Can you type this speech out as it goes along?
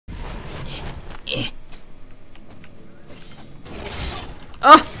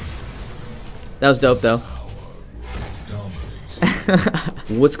That was dope, though.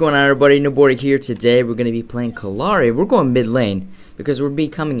 What's going on, everybody? Nibori here. Today we're going to be playing Kallari. We're going mid lane because we're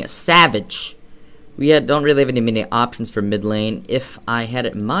becoming a savage. We don't really have many options for mid lane. If I had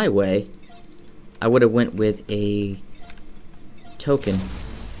it my way, I would have went with a token,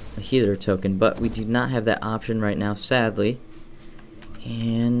 a healer token, but we do not have that option right now, sadly.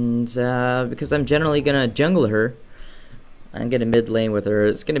 And because I'm generally going to jungle her and get a mid lane with her,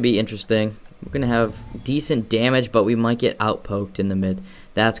 it's going to be interesting. We're going to have decent damage, but we might get outpoked in the mid.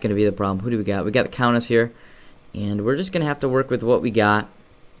 That's going to be the problem. Who do we got? We got the Countess here, and we're just going to have to work with what we got.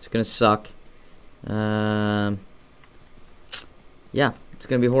 It's going to suck. Yeah, it's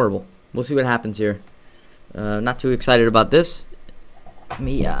going to be horrible. We'll see what happens here. Not too excited about this. Let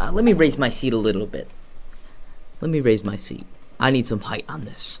me raise my seat a little bit. Let me raise my seat. I need some height on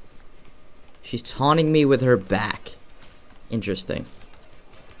this. She's taunting me with her back. Interesting.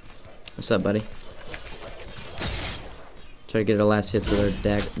 What's up, buddy? Try to get her last hits with her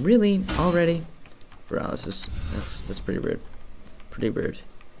dagger. Really? Already? Bro, that's pretty rude. Pretty rude.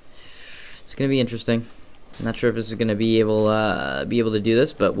 It's gonna be interesting. I'm not sure if this is gonna be able to do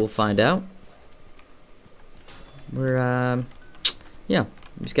this, but we'll find out. We're yeah,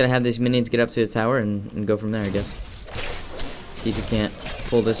 we just gotta have these minions get up to the tower and go from there, I guess. See if we can't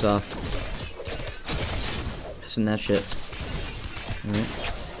pull this off. Missing that shit. Alright.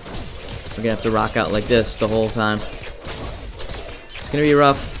 We're gonna have to rock out like this the whole time. It's gonna be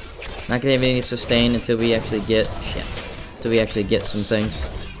rough. Not gonna have any sustain until we actually get some things.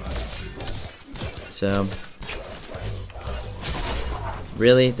 So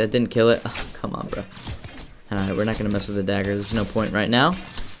really, that didn't kill it. Oh, come on, bro. Alright, we're not gonna mess with the dagger. There's no point right now.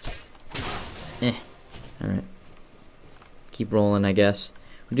 Alright. Keep rolling, I guess.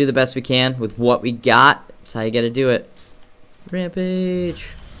 We do the best we can with what we got. That's how you gotta do it.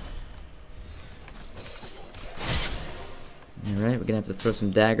 Rampage. Alright, we're gonna have to throw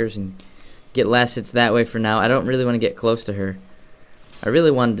some daggers and get last hits that way for now. I don't really want to get close to her. I really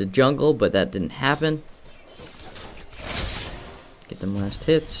wanted to jungle, but that didn't happen. Get them last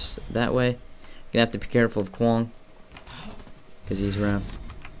hits that way. Gonna have to be careful of Kwong because he's around.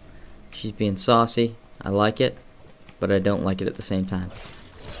 She's being saucy. I like it, but I don't like it at the same time.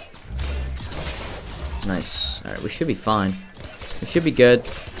 Nice. Alright, we should be fine. We should be good.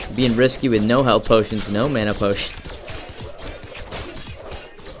 Being risky with no health potions, no mana potion.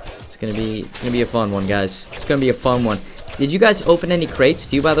 It's gonna be a fun one, guys. It's gonna be a fun one. Did you guys open any crates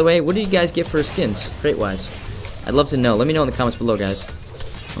too, by the way? What did you guys get for skins, crate-wise? I'd love to know. Let me know in the comments below, guys.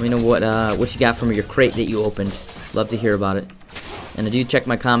 Let me know what you got from your crate that you opened. Love to hear about it. And I do check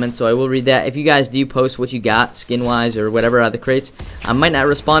my comments, so I will read that. If you guys do post what you got, skin-wise or whatever out of the crates, I might not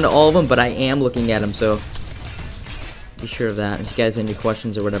respond to all of them, but I am looking at them, so be sure of that. If you guys have any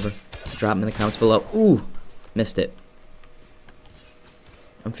questions or whatever, drop them in the comments below. Ooh, missed it.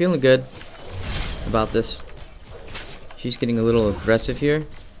 I'm feeling good about this. She's getting a little aggressive here,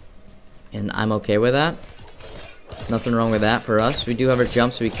 and I'm okay with that. Nothing wrong with that for us. We do have our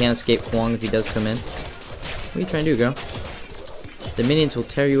jump, so we can't escape Kwong if he does come in. What are you trying to do, girl? The minions will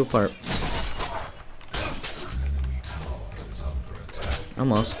tear you apart.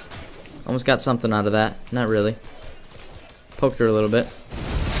 Almost. Almost got something out of that. Not really. Poked her a little bit.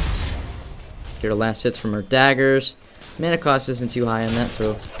 Get her last hits from her daggers. Mana cost isn't too high on that,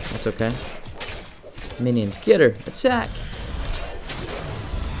 so that's okay. Minions, get her! Attack!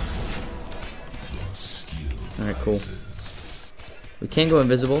 Alright, cool. We can go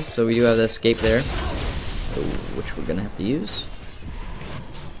invisible, so we do have the escape there, which we're gonna have to use.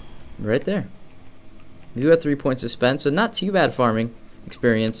 Right there. We do have 3 points to spend, so not too bad farming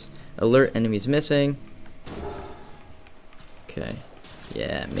experience. Alert, enemies missing. Okay.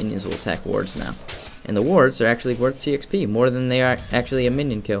 Yeah, minions will attack wards now. And the wards are actually worth CXP, more than they are actually a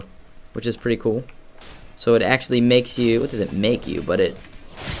minion kill, which is pretty cool. So it actually makes you, what does it make you, but it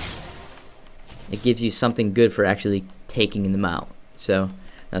gives you something good for actually taking them out. So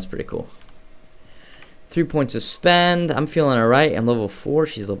that's pretty cool. 3 points to spend. I'm feeling alright. I'm level 4,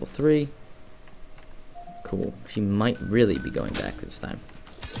 she's level 3. Cool. She might really be going back this time.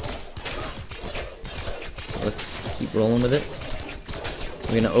 So let's keep rolling with it.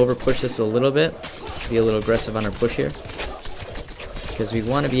 We're going to over push this a little bit. Be a little aggressive on our push here. Because we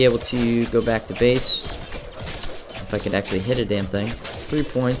want to be able to go back to base. If I could actually hit a damn thing. 3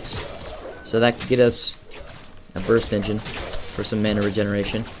 points. So that could get us a burst engine for some mana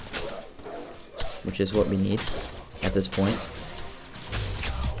regeneration. Which is what we need at this point.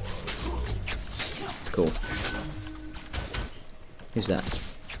 Cool. Who's that?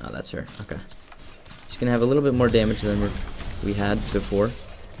 Oh, that's her. Okay. She's going to have a little bit more damage than we had before.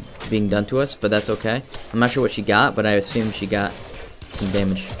 being done to us, but that's okay. I'm not sure what she got, but I assume she got some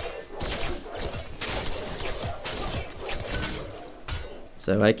damage.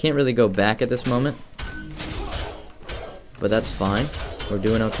 So I can't really go back at this moment, but that's fine. We're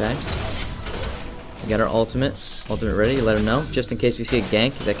doing okay. We got our ultimate ready. Let her know, just in case we see a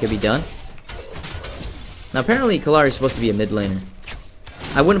gank that could be done. Now apparently Kallari is supposed to be a mid laner.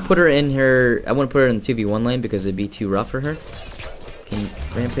 I wouldn't put her in her. I wouldn't put her in the 2v1 lane because it'd be too rough for her.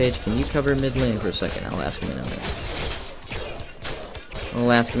 Rampage, can you cover mid lane for a second? I'll ask him in a minute.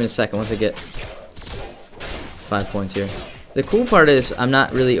 I'll ask him in a second once I get 5 points here. The cool part is I'm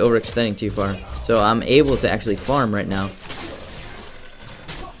not really overextending too far, so I'm able to actually farm right now.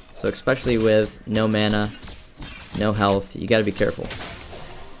 So especially with no mana, no health, you gotta be careful.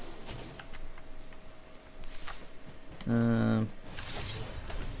 I'm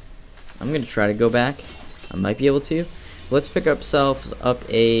gonna try to go back. I might be able to. Let's pick ourselves up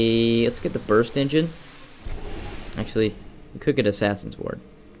a. Let's get the burst engine. Actually, we could get Assassin's Ward.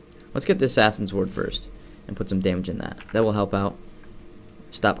 Let's get the Assassin's Ward first and put some damage in that. That will help out.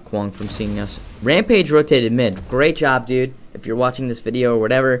 Stop Kwong from seeing us. Rampage rotated mid. Great job, dude. If you're watching this video or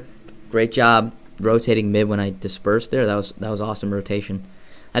whatever, great job rotating mid when I dispersed there. That was awesome rotation.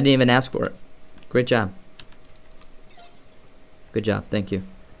 I didn't even ask for it. Great job. Good job. Thank you.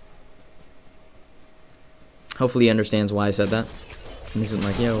 Hopefully he understands why I said that. And isn't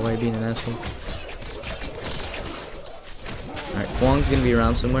like, yo, why are you being an asshole? Alright, Kwong's gonna be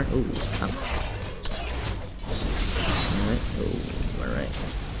around somewhere. Ooh, ouch. Alright, oh, alright.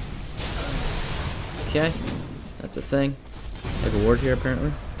 Okay, that's a thing. I have a ward here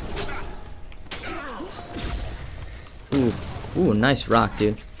apparently. Ooh, nice rock,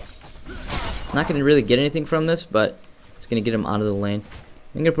 dude. Not gonna really get anything from this, but it's gonna get him out of the lane.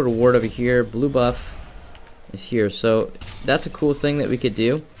 I'm gonna put a ward over here. Blue buff is here, so that's a cool thing that we could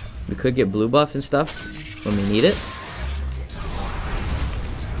do. We could get blue buff and stuff when we need it.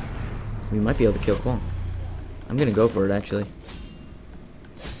 We might be able to kill Kwong. I'm gonna go for it actually.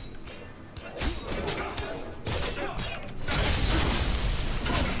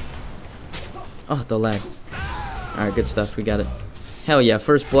 Oh, the lag. Alright, good stuff. We got it. Hell yeah,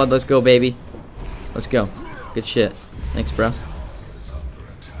 first blood. Let's go, baby. Let's go. Good shit. Thanks, bro.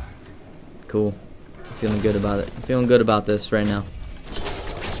 Cool. I'm feeling good about it. I'm feeling good about this right now.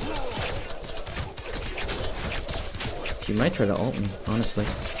 She might try to ult me, honestly.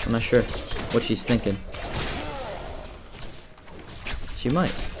 I'm not sure what she's thinking. She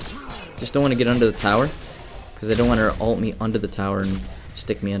might. Just don't want to get under the tower, because I don't want her to ult me under the tower and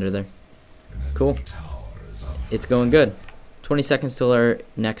stick me under there. Cool. It's going good. 20 seconds till our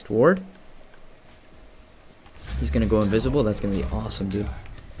next ward. He's going to go invisible. That's going to be awesome, dude.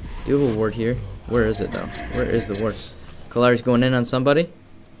 Do you have a ward here? Where is it, though? Where is the ward? Kallari's going in on somebody.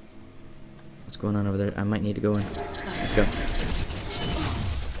 What's going on over there? I might need to go in. Let's go.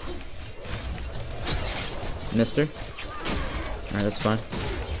 Missed her. Alright, that's fine.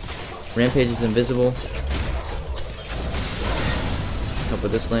 Rampage is invisible. Help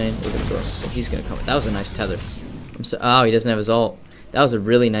with this lane. We're gonna go. Oh, he's gonna come. That was a nice tether. Oh, he doesn't have his ult. That was a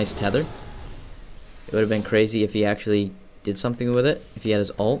really nice tether. It would have been crazy if he actually did something with it. If he had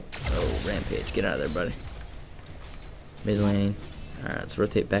his ult. Oh, Rampage, get out of there, buddy. Mid lane. Alright, let's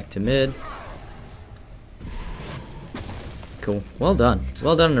rotate back to mid. Cool. Well done.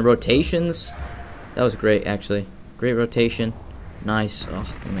 Well done in the rotations. That was great, actually. Great rotation. Nice.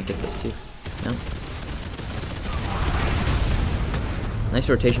 Oh, I might get this too. No. Nice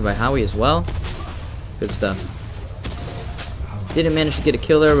rotation by Howie as well. Good stuff. Didn't manage to get a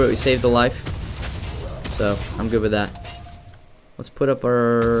kill there, but we saved a life. So, I'm good with that. Let's put up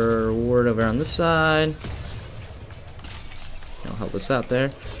our ward over on this side. That'll help us out there.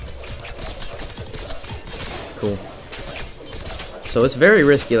 Cool. So it's very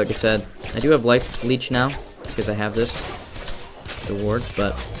risky, like I said. I do have life leech now, because I have this. The ward,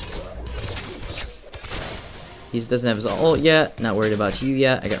 but he doesn't have his ult yet. Not worried about you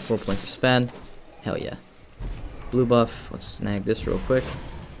yet. I got 4 points to spend. Hell yeah. Blue buff. Let's snag this real quick,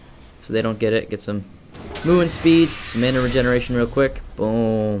 so they don't get it. Get some movement speed, some mana regeneration real quick.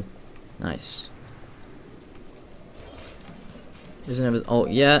 Boom. Nice. Doesn't have his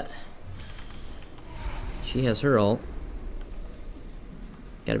ult yet. She has her ult.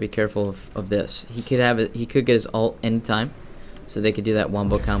 Gotta be careful of this. He could have it. He could get his ult anytime, so they could do that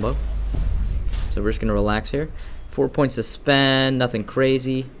wombo combo. So we're just gonna relax here. 4 points to spend. Nothing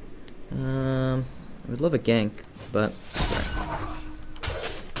crazy. I would love a gank, but sorry.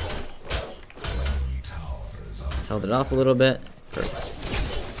 Held it off a little bit. Perfect.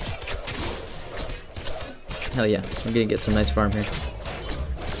 Hell yeah! I'm gonna get some nice farm here.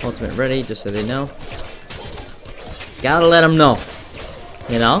 Ultimate ready, just so they know. Gotta let them know.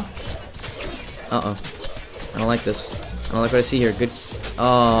 You know? Uh-oh. I don't like this. I don't like what I see here. Good.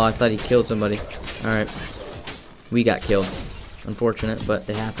 Oh, I thought he killed somebody. Alright. We got killed. Unfortunate, but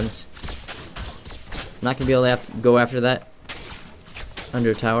it happens. Not gonna be able to go after that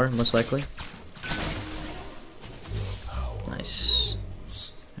under tower, most likely. Nice.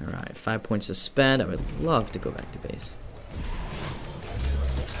 Alright, 5 points to spend. I would love to go back to base.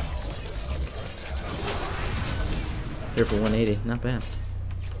 Here for 180, not bad.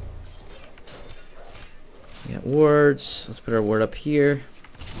 We got wards. Let's put our ward up here.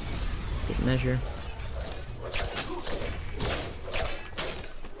 Good measure.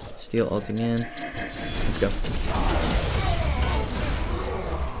 Steel ulting in. Let's go.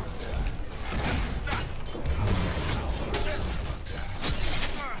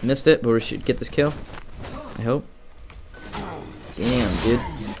 Missed it, but we should get this kill. I hope. Damn, dude.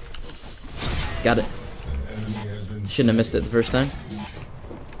 Got it. Shouldn't have missed it the first time.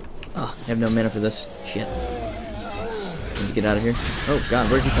 Oh, I have no mana for this. Shit. Need to get out of here. Oh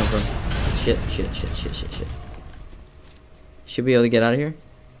god, where'd you come from? Shit. Should be able to get out of here.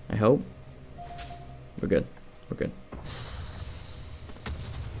 I hope. We're good. We're good.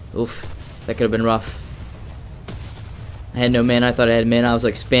 Oof. That could have been rough. I had no mana. I thought I had mana. I was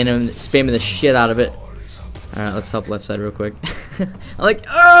like spamming the shit out of it. Alright, let's help left side real quick. I'm like,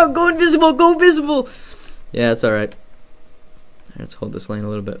 oh, go invisible, go invisible. Yeah, it's alright. Let's hold this lane a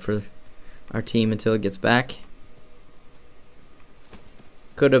little bit for our team until it gets back.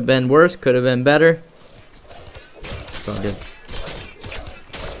 Could have been worse, could have been better. It's all good.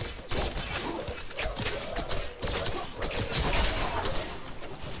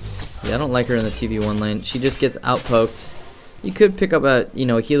 Yeah, I don't like her in the TV1 lane. She just gets outpoked. You could pick up a,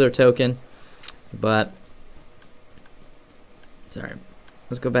 a healer token, but it's alright.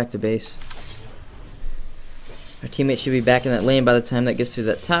 Let's go back to base. Our teammate should be back in that lane by the time that gets through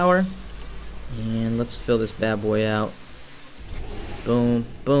that tower. And let's fill this bad boy out. Boom,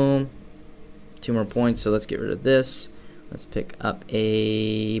 boom. 2 more points, so let's get rid of this. Let's pick up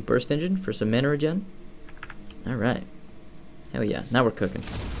a burst engine for some mana regen. Alright. Hell yeah, now we're cooking.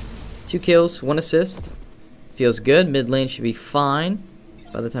 2 kills, 1 assist. Feels good. Mid lane should be fine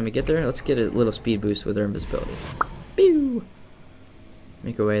by the time we get there. Let's get a little speed boost with our invisibility. Pew!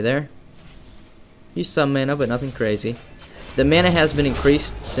 Make our way there. Use some mana, but nothing crazy. The mana has been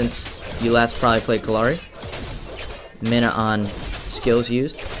increased since you last probably played Kallari. Mana on skills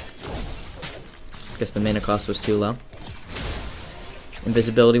used. Guess the mana cost was too low.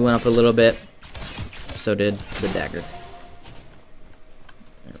 Invisibility went up a little bit. So did the dagger.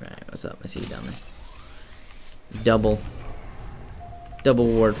 Alright, what's up? I see you down there. Double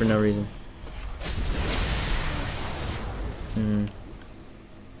ward for no reason.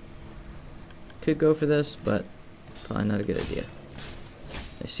 Could go for this, but probably not a good idea.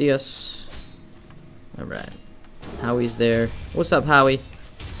 They see us. Alright. Howie's there. What's up, Howie?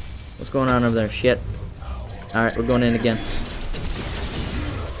 What's going on over there? Shit. Alright, we're going in again.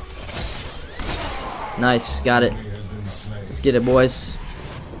 Nice, got it. Let's get it, boys.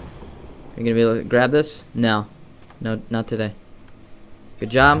 Are you gonna be able to grab this? No. No, not today.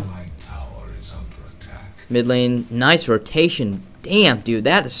 Good job. Mid lane, nice rotation. Damn, dude,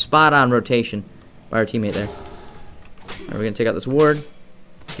 that is spot on rotation by our teammate there. Alright, we're gonna take out this ward.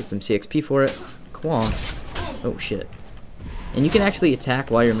 Get some CXP for it. Kwong. Oh, shit. And you can actually attack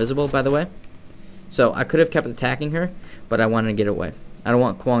while you're invisible, by the way. So, I could have kept attacking her, but I wanted to get away. I don't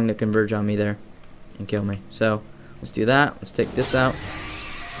want Kwong to converge on me there and kill me. So, let's do that. Let's take this out.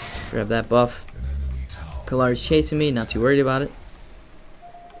 Grab that buff. Kallari's chasing me, not too worried about it.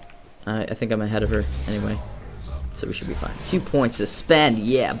 I think I'm ahead of her anyway. So we should be fine. 2 points to spend.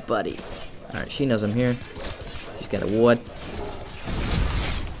 Yeah, buddy. Alright, she knows I'm here. She's got a wood.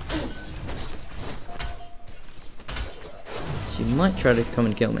 She might try to come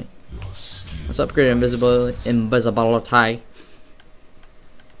and kill me. Let's upgrade invisibility. I'm gonna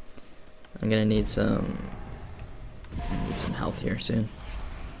need some health here soon.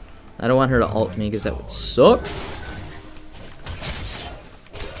 I don't want her to ult me because that would suck.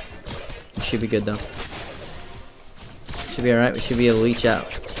 We should be good though. Should be alright. We should be able to leech out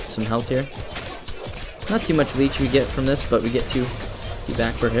some health here. Not too much leech we get from this, but we get two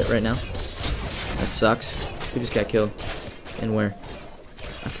back per hit right now. That sucks. We just got killed. And where?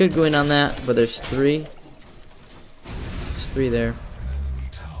 I could go in on that, but there's 3. There's 3 there.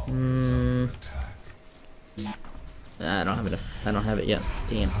 I don't have enough. I don't have it yet.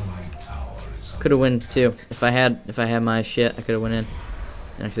 Damn. Could have won too. If I had my shit, I could have went in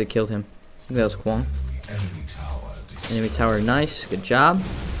and actually killed him. I think that was Kwong. Enemy tower, nice. Good job.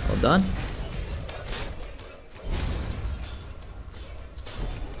 Well done.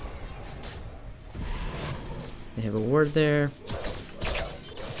 They have a ward there.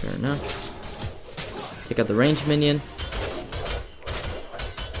 Fair enough. Take out the ranged minion.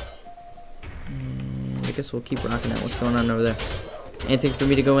 And I guess we'll keep rocking out. What's going on over there? Anything for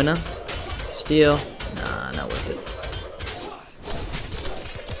me to go in now? Steal? Nah, not worth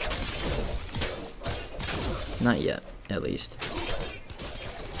it. Not yet, at least.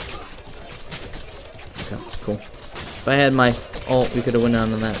 Okay, cool. If I had my ult, we could have went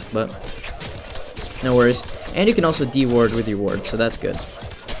on that, but no worries. And you can also de-ward with your ward, so that's good.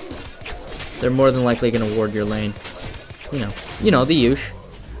 They're more than likely going to ward your lane. You know, the usual.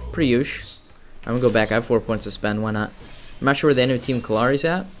 Pretty usual. I'm going to go back. I have 4 points to spend. Why not? I'm not sure where the enemy team Kallari's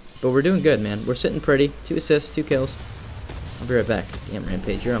at, but we're doing good, man. We're sitting pretty. 2 assists, 2 kills. I'll be right back. Damn,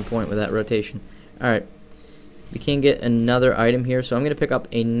 Rampage, you're on point with that rotation. Alright. We can get another item here, so I'm going to pick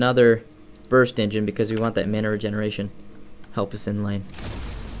up another burst engine because we want that mana regeneration. Help us in lane.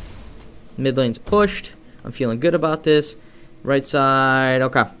 Mid lane's pushed. I'm feeling good about this. Right side,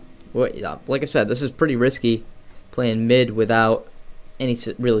 okay. Well, yeah, like I said, this is pretty risky playing mid without any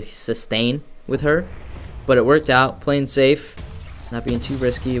really sustain with her. But it worked out, playing safe, not being too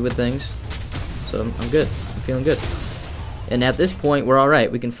risky with things. So I'm good, I'm feeling good. And at this point, we're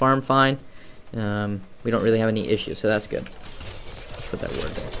alright. We can farm fine. We don't really have any issues, so that's good. Put that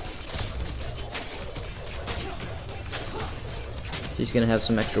word there. She's going to have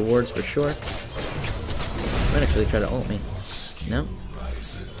some extra wards for sure. Might actually try to ult me. No?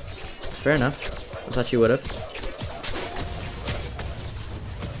 Fair enough. I thought you would have.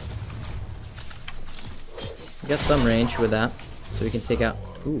 We got some range with that, so we can take out.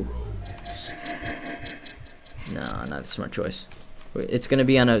 Ooh. No, not a smart choice. It's gonna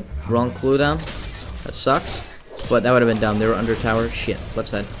be on a wrong cooldown. That sucks. But that would have been dumb. They were under tower. Shit. Left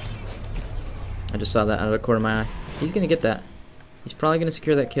side. I just saw that out of the corner of my eye. He's gonna get that. He's probably gonna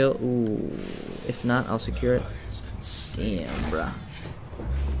secure that kill. Ooh. If not, I'll secure it. Damn, bruh.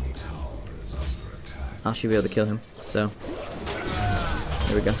 I should be able to kill him. So.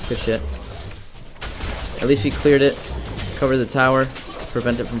 There we go. Good shit. At least we cleared it. Cover the tower.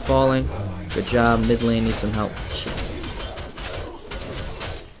 Prevent it from falling. Good job. Mid lane needs some help. Shit.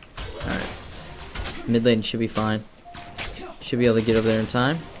 Alright. Mid lane should be fine. Should be able to get over there in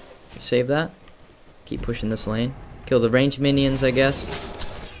time. Save that. Keep pushing this lane. Kill the ranged minions, I guess.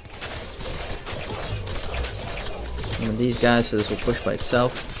 One of these guys, so this will push by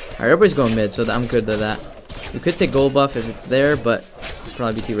itself. Alright, everybody's going mid, so I'm good with that. We could take gold buff if it's there, but it'd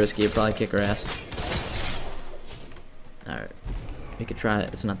probably be too risky. It'd probably kick our ass. Alright. We could try it.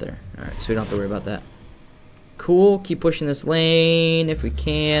 It's not there. Alright, so we don't have to worry about that. Cool. Keep pushing this lane if we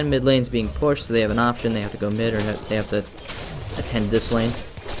can. Mid lane's being pushed, so they have an option. They have to go mid, or they have to attend this lane.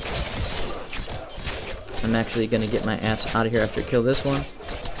 I'm actually going to get my ass out of here after I kill this one.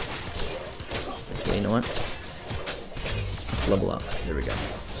 Okay, you know what? Let's level up. There we go.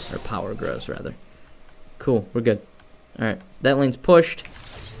 Our power grows, rather. Cool, we're good. Alright, that lane's pushed.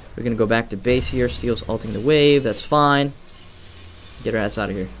 We're going to go back to base here. Steel's ulting the wave. That's fine. Get our ass out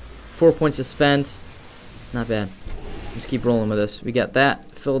of here. 4 points to spend. Not bad. Just keep rolling with this. We got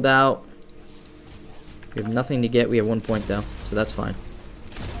that filled out. We have nothing to get. We have 1 point, though, so that's fine.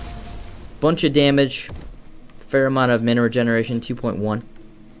 Bunch of damage. Fair amount of mana regeneration. 2.1.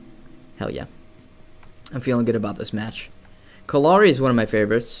 Hell yeah. I'm feeling good about this match. Kallari is one of my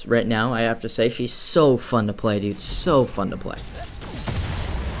favorites right now, I have to say. She's so fun to play, dude. So fun to play.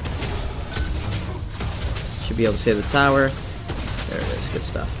 Should be able to save the tower. There it is. Good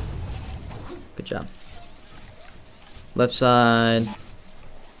stuff. Good job. Left side.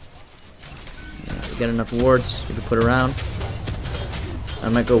 We got enough wards we can put around. I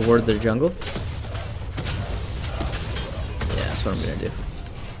might go ward their jungle. Yeah, that's what I'm gonna do.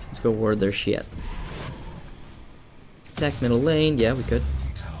 Let's go ward their shit. Attack middle lane. Yeah, we could.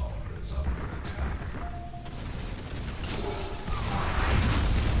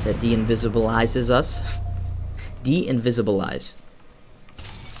 That de-invisibilizes us. De-invisibilize.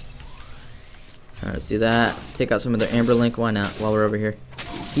 Alright, let's do that. Take out some of their Amber Link. Why not? While we're over here.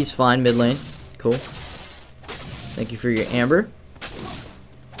 He's fine, mid lane. Cool. Thank you for your Amber.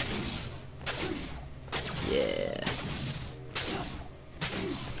 Yeah.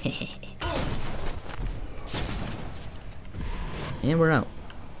 And we're out.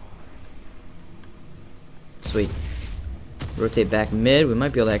 Sweet. Rotate back mid. We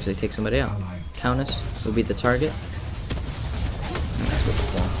might be able to actually take somebody out. Countess will be the target. Let's go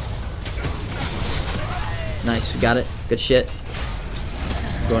for form. Nice, we got it. Good shit.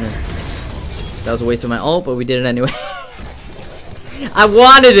 Going in. That was a waste of my ult, but we did it anyway. I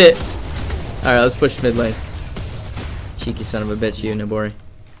wanted it! Alright, let's push mid lane. Cheeky son of a bitch, you, Nibori.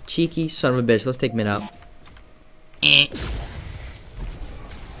 Cheeky son of a bitch. Let's take mid out. Alright,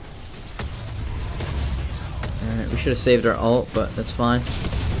 we should have saved our ult, but that's fine.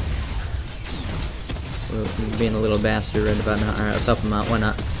 We're being a little bastard right about now. Alright, let's help him out. Why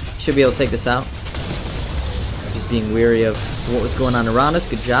not? Should be able to take this out. Just being weary of what was going on around us.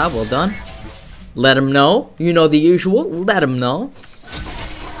 Good job. Well done. Let him know. You know the usual. Let him know.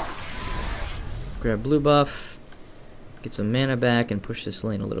 Grab blue buff. Get some mana back and push this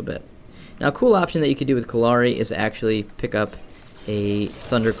lane a little bit. Now, a cool option that you could do with Kallari is actually pick up a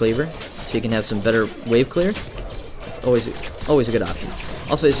Thunder Cleaver, so you can have some better wave clear. It's always a good option.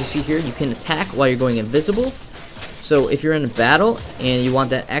 Also, as you see here, you can attack while you're going invisible. So if you're in a battle and you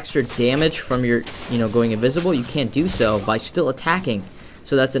want that extra damage from your, going invisible, you can't do so by still attacking.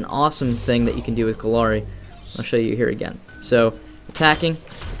 So that's an awesome thing that you can do with Kallari. I'll show you here again. So attacking,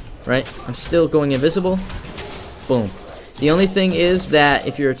 right? I'm still going invisible. Boom. The only thing is that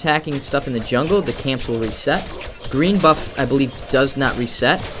if you're attacking stuff in the jungle, the camps will reset. Green buff, I believe, does not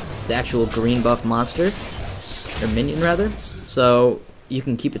reset. The actual green buff monster, or minion rather. So you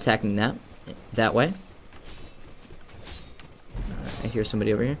can keep attacking that way. I hear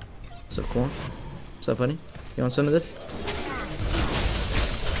somebody over here. What's up, Cool? What's up, buddy? You want some of this?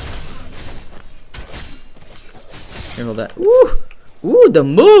 Here, hold that. Woo! Ooh, the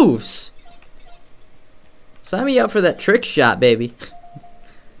moves! Sign me up for that trick shot, baby.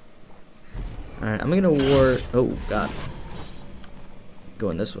 Alright, I'm gonna ward. Oh, God.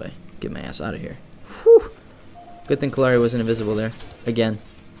 Going this way. Get my ass out of here. Whew. Good thing Kallari wasn't invisible there. Again,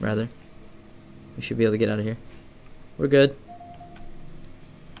 rather. We should be able to get out of here. We're good.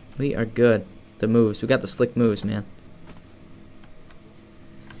 We are good. The moves. We got the slick moves, man.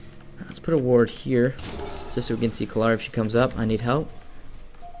 Let's put a ward here, just so we can see Kallari if she comes up. I need help.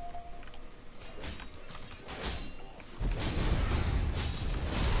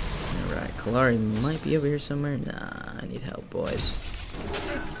 Alright, Kallari might be over here somewhere. Nah, I need help, boys.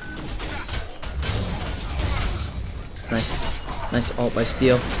 Nice. Nice ult by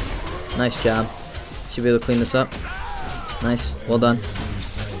Steel. Nice job. Should be able to clean this up. Nice. Well done.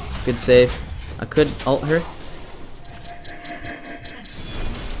 Good save. I could ult her.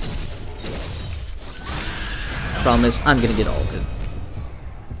 Problem is, I'm gonna get ulted.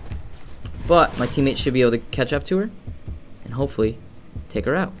 But my teammate should be able to catch up to her and hopefully take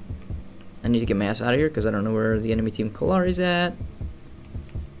her out. I need to get my ass out of here because I don't know where the enemy team Kallari's at.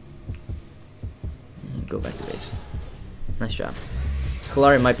 And go back to base. Nice job.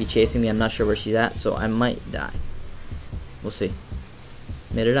 Kallari might be chasing me. I'm not sure where she's at, so I might die. We'll see.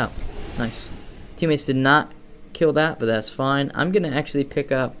 Made it out. Nice. Teammates did not kill that, but that's fine. I'm gonna actually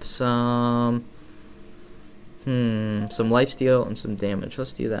pick up some lifesteal and some damage.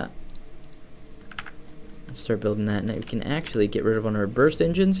 Let's do that. Let's start building that. Now we can actually get rid of one of our burst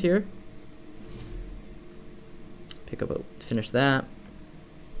engines here. Pick up finish that.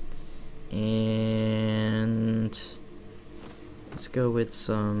 And let's go with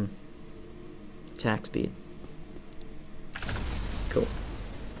some attack speed. Cool.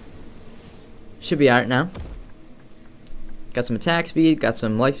 Should be alright now. Got some attack speed, got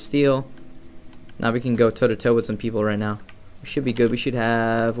some lifesteal. Now we can go toe to toe with some people right now. We should be good. We should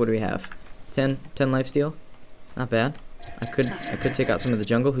have, what do we have? 10 lifesteal. Not bad. I could take out some of the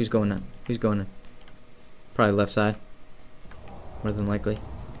jungle. Who's going in? Who's going in? Probably left side. More than likely.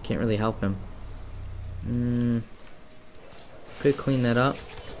 Can't really help him. Could clean that up.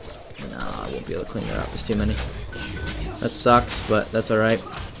 No, I won't be able to clean that up. There's too many. That sucks, but that's alright.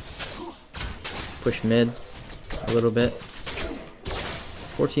 Push mid a little bit.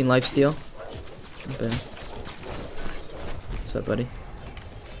 14 lifesteal. Not bad. What's up, buddy?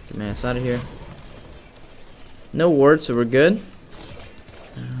 Get my ass out of here. No ward, so we're good.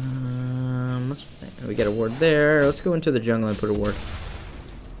 We got a ward there. Let's go into the jungle and put a ward.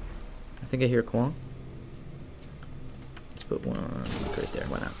 I think I hear Kwong. Let's put one right there.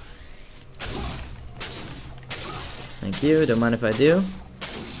 Why not? Thank you. Don't mind if I do.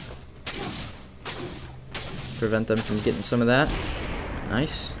 Prevent them from getting some of that.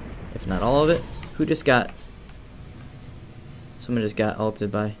 Nice. If not all of it. Who just got... Someone just got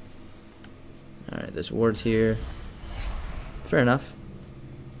ulted by... Alright, there's wards here. Fair enough.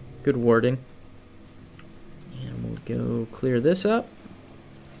 Good warding. And we'll go clear this up.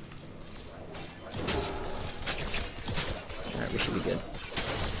 Alright, we should be good.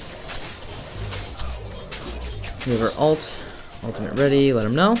 We have our ult. Ultimate ready. Let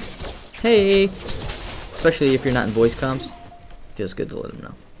them know. Hey! Especially if you're not in voice comms. Feels good to let them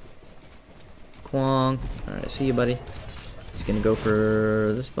know. Kwong. Alright, I see you, buddy. He's gonna go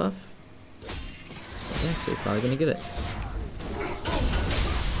for this buff. Yeah, so he's probably gonna get it.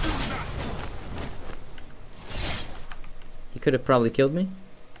 He could have probably killed me,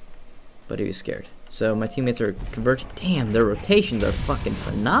 but he was scared. So my teammates are converging. Damn, their rotations are fucking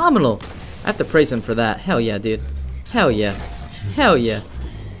phenomenal. I have to praise them for that. Hell yeah, dude. Hell yeah. Hell yeah.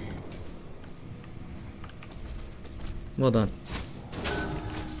 Well done.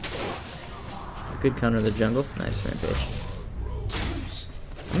 Good counter in the jungle. Nice rampage.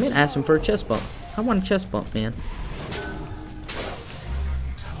 I'm gonna ask him for a chest bump. I want a chest bump, man.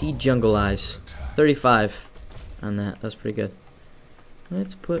 De-jungle eyes. 35 on that. That's pretty good.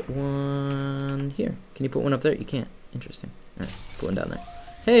 Let's put one here. Can you put one up there? You can't. Interesting. Alright, put one down there.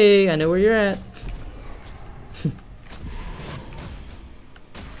 Hey, I know where you're at.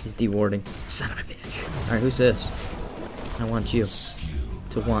 He's de-warding. Son of a bitch. Alright, who's this? I want you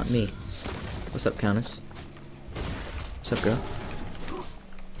to want me. What's up, Countess? What's up, girl?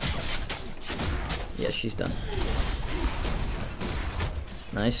 Yeah, she's done.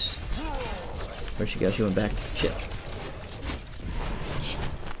 Nice. Where'd she go? She went back. Shit.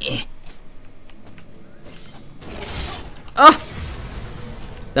 Oh!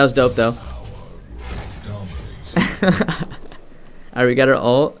 That was dope, though. Alright, we got her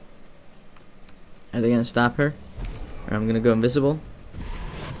ult. Are they gonna stop her? Or I'm gonna go invisible.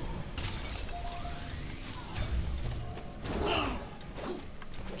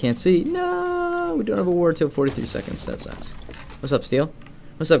 Can't see. No, we don't have a ward till 43 seconds. That sucks. What's up, Steel?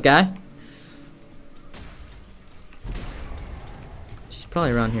 What's up, guy? She's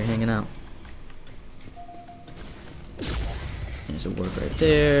probably around here hanging out. There's a ward right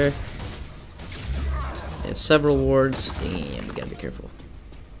there. They have several wards. Damn, we gotta be careful.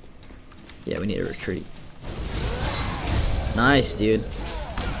 Yeah, we need a retreat. Nice, dude.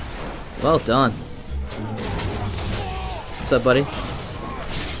 Well done. What's up, buddy?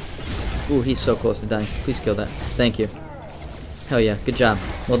 Ooh, he's so close to dying. Please kill that. Thank you. Hell yeah, good job.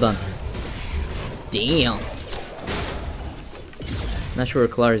 Well done. Damn. Not sure where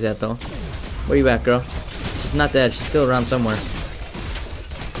Kallari's at, though. Where you at, girl? She's not dead. She's still around somewhere.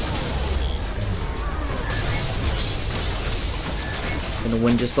 Gonna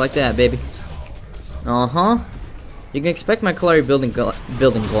win just like that, baby. Uh-huh. You can expect my Kallari building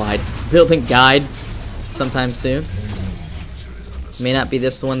guide sometime soon. May not be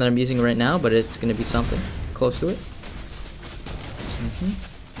this the one that I'm using right now, but it's gonna be something close to it.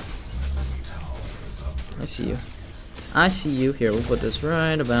 I see you. I see you. Here, we'll put this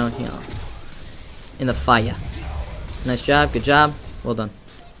right about here. In the fire. Nice job. Good job. Well done.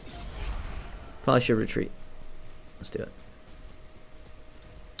 Probably should retreat. Let's do it.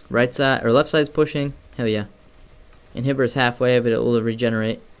 Right side or left side's pushing. Hell yeah. Inhibitor's halfway, but it will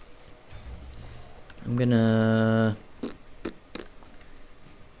regenerate. I'm gonna...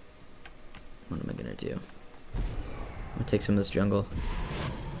 What am I gonna do? I'm gonna take some of this jungle.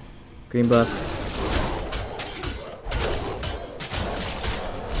 Green buff.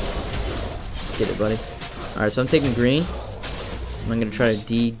 Let's get it, buddy. Alright, so I'm taking green. I'm gonna try to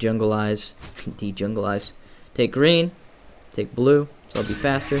de-jungle-ize. De-jungle-ize. Take green. Take blue. So I'll be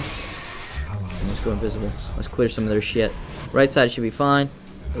faster. And let's go invisible. Let's clear some of their shit. Right side should be fine.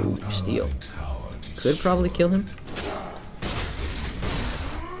 Ooh, steal. Could probably kill him.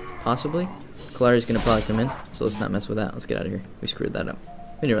 Possibly. Kallari's gonna probably come in, so let's not mess with that. Let's get out of here. We screwed that up.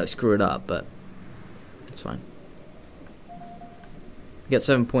 We didn't really screw it up, but it's fine. We got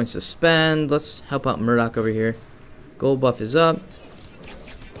 7 points to spend. Let's help out Murdoch over here. Gold buff is up.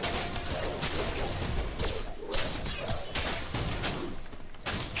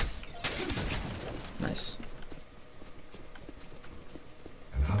 Nice.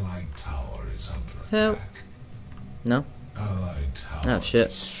 An allied tower is under Help. attack. No? Allied tower Oh shit.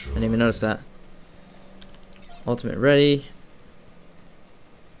 destroyed. I didn't even notice that. Ultimate ready.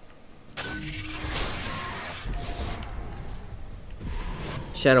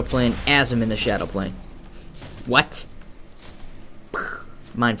 Shadow plane as I'm in the shadow plane. What?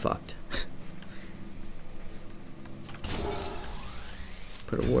 Mind fucked.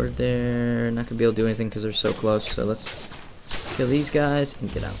 Put a ward there. Not gonna be able to do anything because they're so close. So let's kill these guys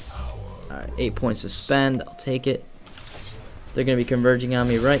and get out. Alright, 8 points to spend. I'll take it. They're gonna be converging on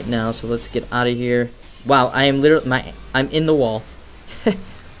me right now. So let's get out of here. Wow, I am literally I'm in the wall.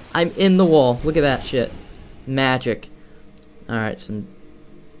 I'm in the wall. Look at that shit. Magic. Alright, some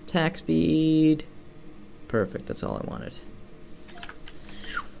attack speed. Perfect, that's all I wanted.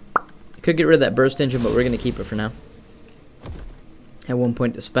 Could get rid of that burst engine, but we're gonna keep it for now. At 1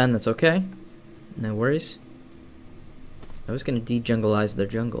 point to spend, that's okay. No worries. I was gonna de-jungle-ize their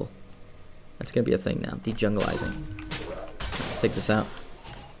jungle. That's gonna be a thing now, de-jungle-izing. Let's take this out.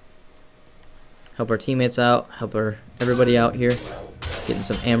 Help our teammates out. Help everybody out here. Getting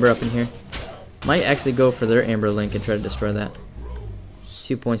some amber up in here. Might actually go for their amber link and try to destroy that.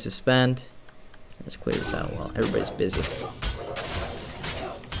 2 points to spend. Let's clear this out while everybody's busy.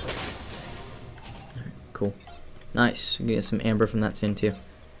 Alright, cool. Nice. We can get some amber from that soon too.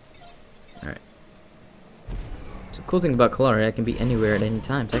 Alright. So the cool thing about Kallari, I can be anywhere at any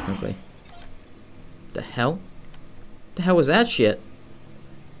time, technically. The hell? The hell was that shit?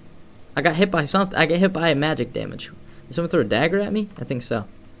 I got hit by something. I got hit by a magic damage. Did someone throw a dagger at me? I think so.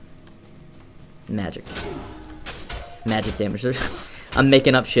 Magic. Magic damage. I'm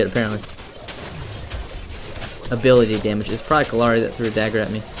making up shit, apparently. Ability damage. It's probably Kallari that threw a dagger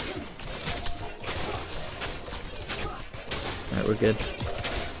at me. Alright, we're good.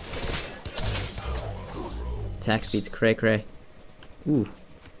 Attack speed's cray cray. Ooh.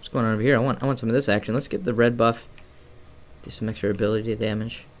 What's going on over here? I want some of this action. Let's get the red buff. Do some extra ability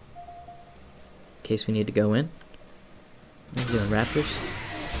damage. In case we need to go in. Maybe the raptors?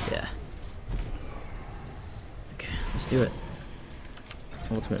 Yeah. Okay, let's do it.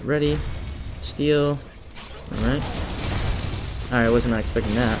 Ultimate ready. Steal. Alright. Alright, I was not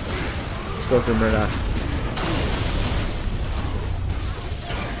expecting that. Let's go for Murdoch.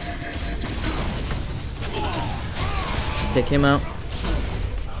 Take him out.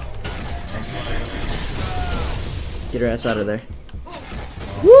 Get her ass out of there.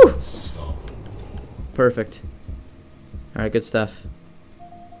 Woo! Perfect. Alright, good stuff.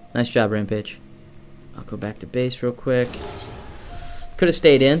 Nice job, Rampage. I'll go back to base real quick. Could have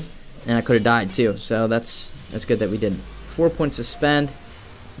stayed in, and I could have died too, so that's good that we didn't. 4 points to spend.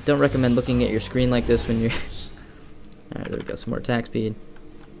 Don't recommend looking at your screen like this when you're... Alright, there we go, some more attack speed.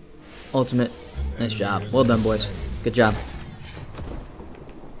 Ultimate. Nice job. Well done, boys. Good job.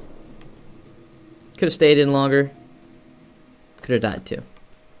 Could have stayed in longer. Could have died too.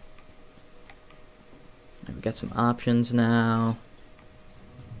 Right, we got some options now.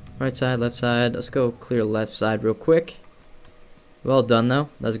 Right side, left side. Let's go clear left side real quick. Well done though.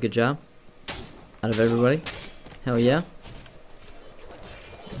 That was a good job. Out of everybody. Hell yeah.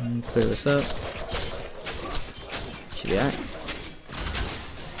 And clear this up. Should be alright.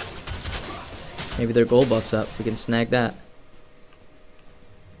 Maybe their gold buff's up. We can snag that.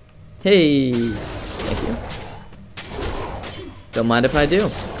 Hey! Thank you. Don't mind if I do.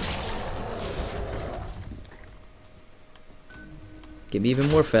 Get me even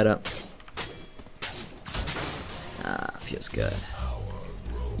more fed up. Ah, feels good.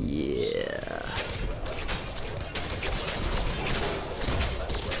 Yeah.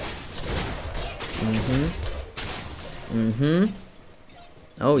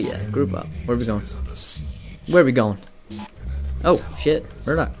 Oh yeah, group up. Where are we going? Where are we going? Oh shit,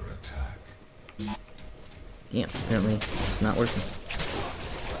 Murdoch. Damn, apparently it's not working.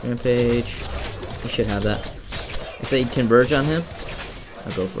 Rampage. We should have that. If they converge on him,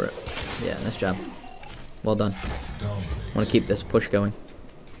 I'll go for it. Yeah, nice job. Well done. I want to keep this push going.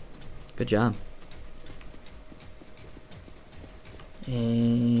 Good job.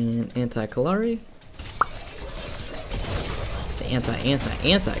 And anti-Kallari. The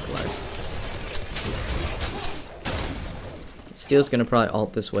anti-Kallari. Steel's gonna probably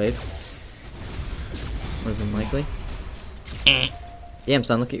ult this wave. More than likely. Damn,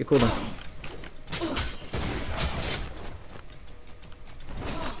 son, look at your cooldown.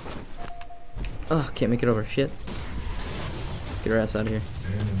 Oh, can't make it over. Shit. Let's get our ass out of here.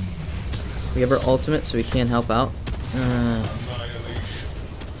 We have our ultimate, so we can help out.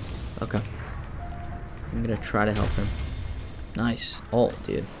 Okay. I'm gonna try to help him. Nice. Ult,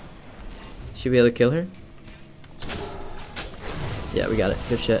 dude. Should we be able to kill her? Yeah, we got it.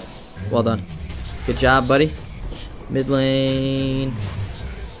 Good shit. Well done. Good job, buddy. Mid lane.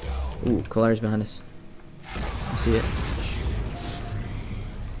 Ooh, Kallari's behind us. I see it.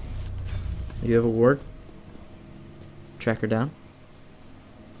 Do you have a ward? Track her down.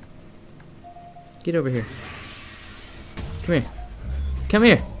 Get over here. Come here. Come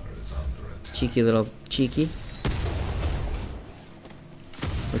here. Cheeky little cheeky.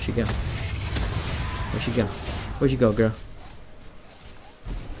 Where'd she go? Where'd she go? Where'd you go, girl?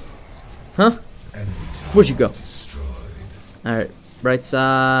 Huh? Where'd you go? Alright, right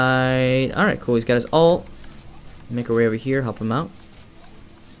side. Alright, cool. He's got his ult. Make our way over here, help him out.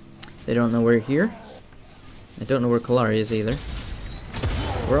 They don't know we're here. I don't know where Kallari is either.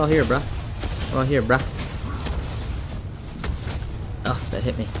 We're all here, bruh. We're all here, bruh. Oh, that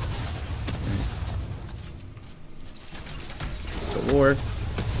hit me. The ward.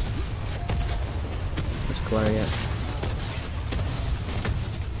 Where's Kallari at?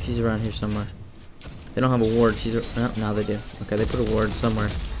 She's around here somewhere. They don't have a ward. She's oh, now they do. Okay, they put a ward somewhere.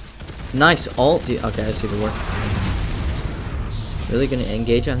 Nice ult. Okay, I see the ward. Really gonna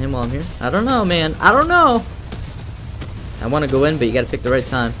engage on him while I'm here? I don't know, man. I don't know. I want to go in, but you gotta pick the right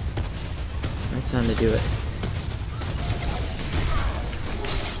time. Right time to do it.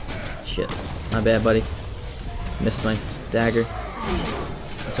 Shit. My bad, buddy. Missed my dagger.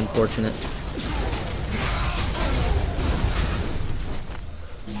 That's unfortunate.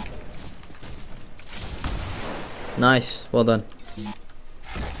 Nice. Well done.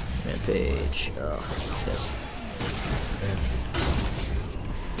 Rampage. Ugh. Yes.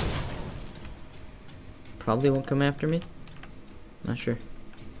 Probably won't come after me. Not sure.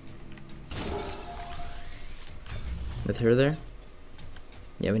 With her there?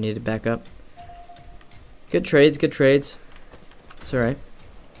 Yeah, we need to back up. Good trades, good trades. It's alright.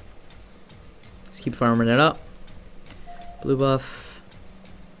 Let's keep farming it up. Blue buff.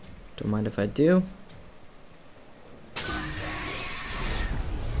 Don't mind if I do.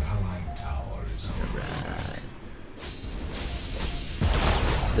 Alright.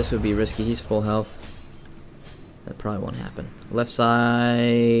 This would be risky. He's full health. That probably won't happen. Left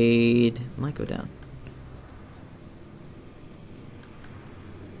side might go down.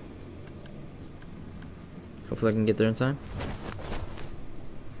 Hopefully I can get there in time.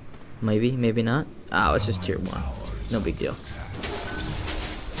 Maybe, maybe not. Oh, it's just tier 1. No big deal.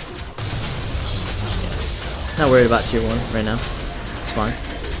 Yeah. Not worried about tier 1 right now. It's fine.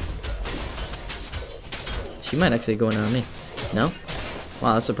 She might actually go in on me. No?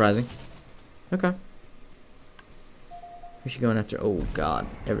 Wow, that's surprising. Okay. Who's she going after? Oh god,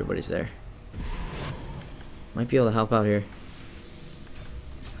 everybody's there. Might be able to help out here.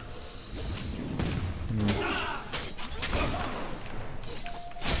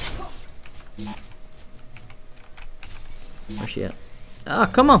 Where's she at? Ah,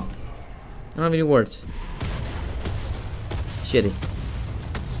 come on! I don't have any words. Shitty.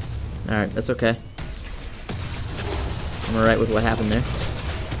 Alright, that's okay. I'm alright with what happened there.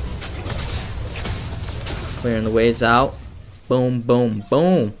 Clearing the waves out. Boom, boom,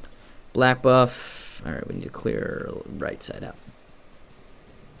 boom. Black buff. Alright, we need to clear right side out.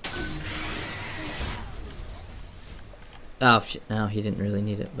 Oh, shit. No, he didn't really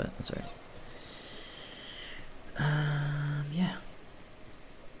need it, but that's alright. Yeah.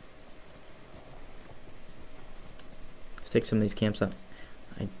 Let's take some of these camps out.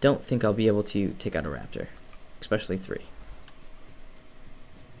 I don't think I'll be able to take out a raptor. Especially 3.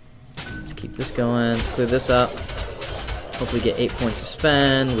 Let's keep this going. Let's clear this up. Hopefully get 8 points to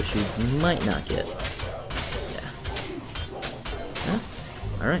spend, which you might not get. Yeah. Huh?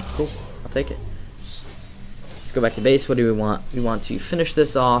 Alright, cool. I'll take it. Let's go back to base. What do we want? We want to finish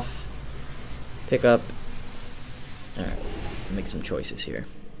this off. Pick up. Alright. Make some choices here.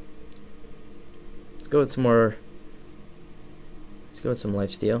 Let's go with some more. Let's go with some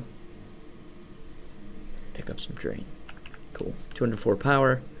lifesteal. Pick up some drain. Cool. 204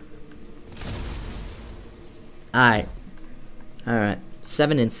 power. Alright. Alright.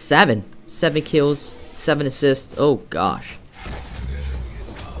 7 and 7. 7 kills, 7 assists. Oh gosh.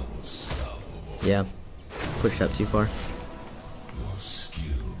 Yeah. Pushed up too far.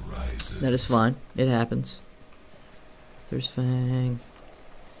 That is fine. It happens. There's Fang.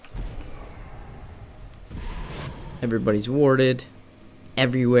 Everybody's warded.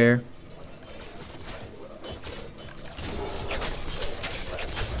 Everywhere.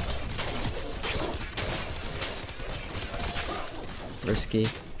 Risky.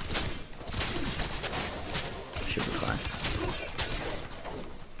 Should be fine.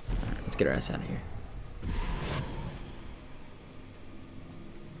 Alright, let's get our ass out of here.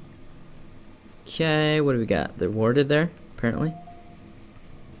 Okay, what do we got? They're warded there, apparently.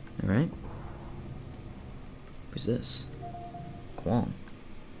 Alright. Who's this? Qualm.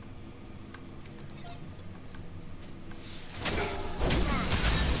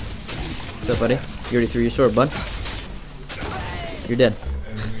 What's up, buddy? You already threw your sword, bud. You're dead.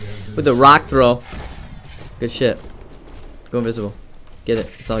 With the rock throw. Good shit. Go invisible. Get it.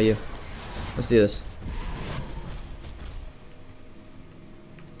 It's all you. Let's do this.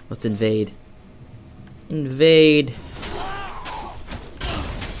 Let's invade. Invade.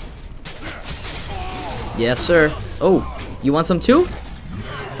 Yes, sir. Oh, you want some too?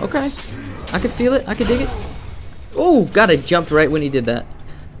 Okay. I can feel it. I can dig it. Oh, God, I jumped right when he did that.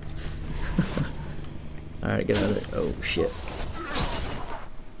 Alright, get out of there. Oh, shit.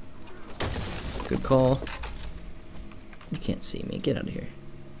 Good call. You can't see me. Get out of here.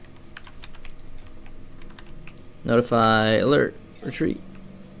 Notify. Alert. Retreat.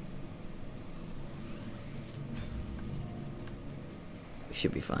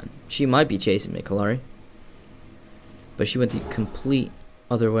 Should be fine. She might be chasing me, Kallari. But she went the complete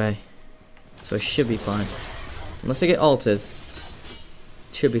other way. So I should be fine. Unless I get ulted.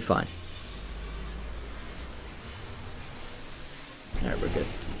 Should be fine. Alright, we're good.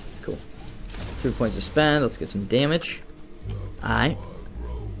 Cool. 3 points to spend. Let's get some damage. Alright.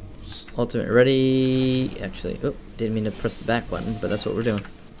 Ultimate ready. Actually, oh, didn't mean to press the back button, but that's what we're doing.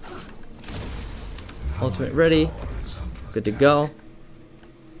 Ultimate ready. Good to go.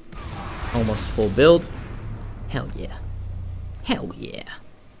 Almost full build. Hell yeah. Hell yeah.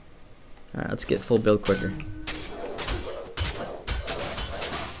 Alright, let's get full build quicker.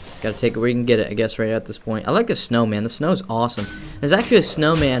 Gotta take it where you can get it, I guess, right at this point. I like the snowman. The snow's awesome. There's actually a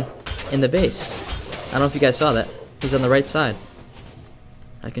snowman in the base. I don't know if you guys saw that. He's on the right side.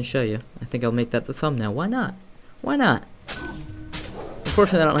 I can show you. I think I'll make that the thumbnail. Why not? Why not?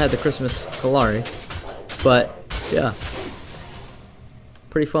 Unfortunately, I don't have the Christmas Kallari. But, yeah.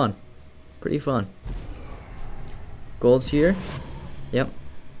 Pretty fun. Pretty fun. Gold's here. Yep.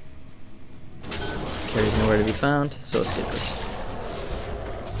 Carry's nowhere to be found. So let's get this.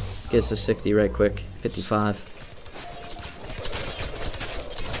 Get us to 60 right quick. 55.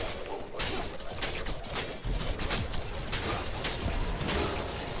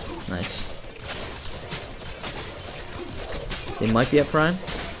 Nice. They might be at prime. I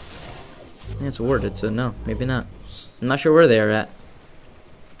think it's warded, so no, maybe not. I'm not sure where they are at.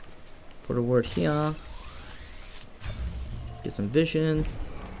 Put a ward here. Get some vision.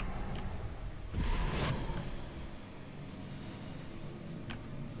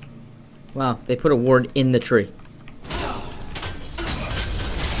 Wow, they put a ward in the tree.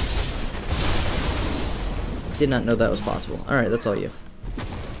 Did not know that was possible. Alright, that's all you.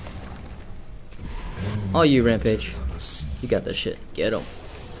 All you, Rampage. You got this shit. Get him.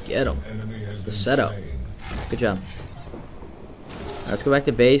 Get him. The setup. Good job. Right, let's go back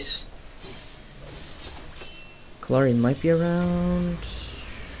to base. Kallari might be around.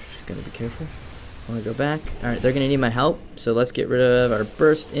 Gotta be careful. I want to go back. Alright, they're going to need my help. So let's get rid of our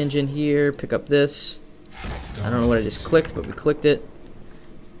burst engine here. Pick up this. I don't know what I just clicked, but we clicked it.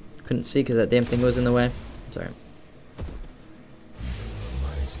 Couldn't see because that damn thing was in the way. Sorry.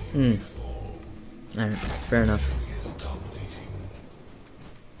 Alright, fair enough.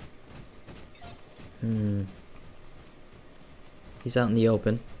 He's out in the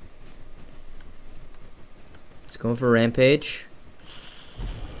open. Let's go for Rampage.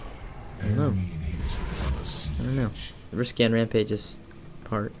 I don't know. I don't know. The risky on Rampage's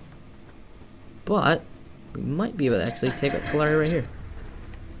part. But we might be able to actually take out Kallari right here.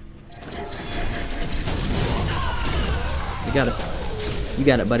 You got it. You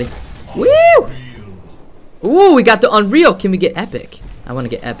got it, buddy. Woo! Ooh, we got the Unreal. Can we get Epic? I want to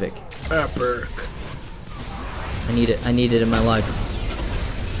get Epic. Epic. I need it. I need it in my life.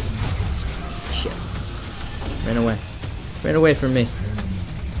 Shit. Ran away. Ran away from me.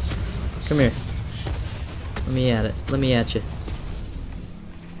 Come here. Let me at it. Let me at you.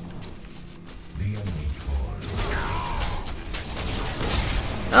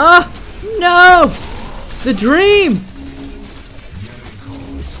 Ah! No! The dream!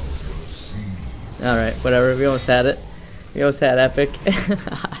 Alright, whatever. We almost had it. We almost had Epic.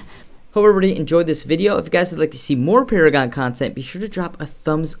 Hope everybody enjoyed this video. If you guys would like to see more Paragon content, be sure to drop a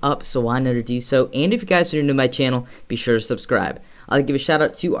thumbs up so I know to do so. And if you guys are new to my channel, be sure to subscribe. I'd like to give a shout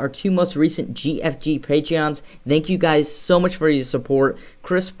out to our 2 most recent GFG Patreons. Thank you guys so much for your support.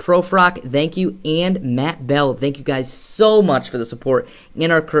 Chris Profrock, thank you. And Matt Bell, thank you guys so much for the support.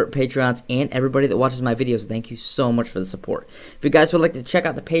 And our current Patreons and everybody that watches my videos, thank you so much for the support. If you guys would like to check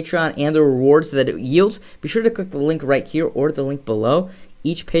out the Patreon and the rewards that it yields, be sure to click the link right here or the link below.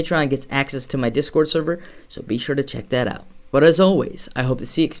 Each Patreon gets access to my Discord server, so be sure to check that out. But as always, I hope the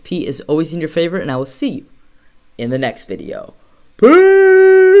CXP is always in your favor, and I will see you in the next video. Peace!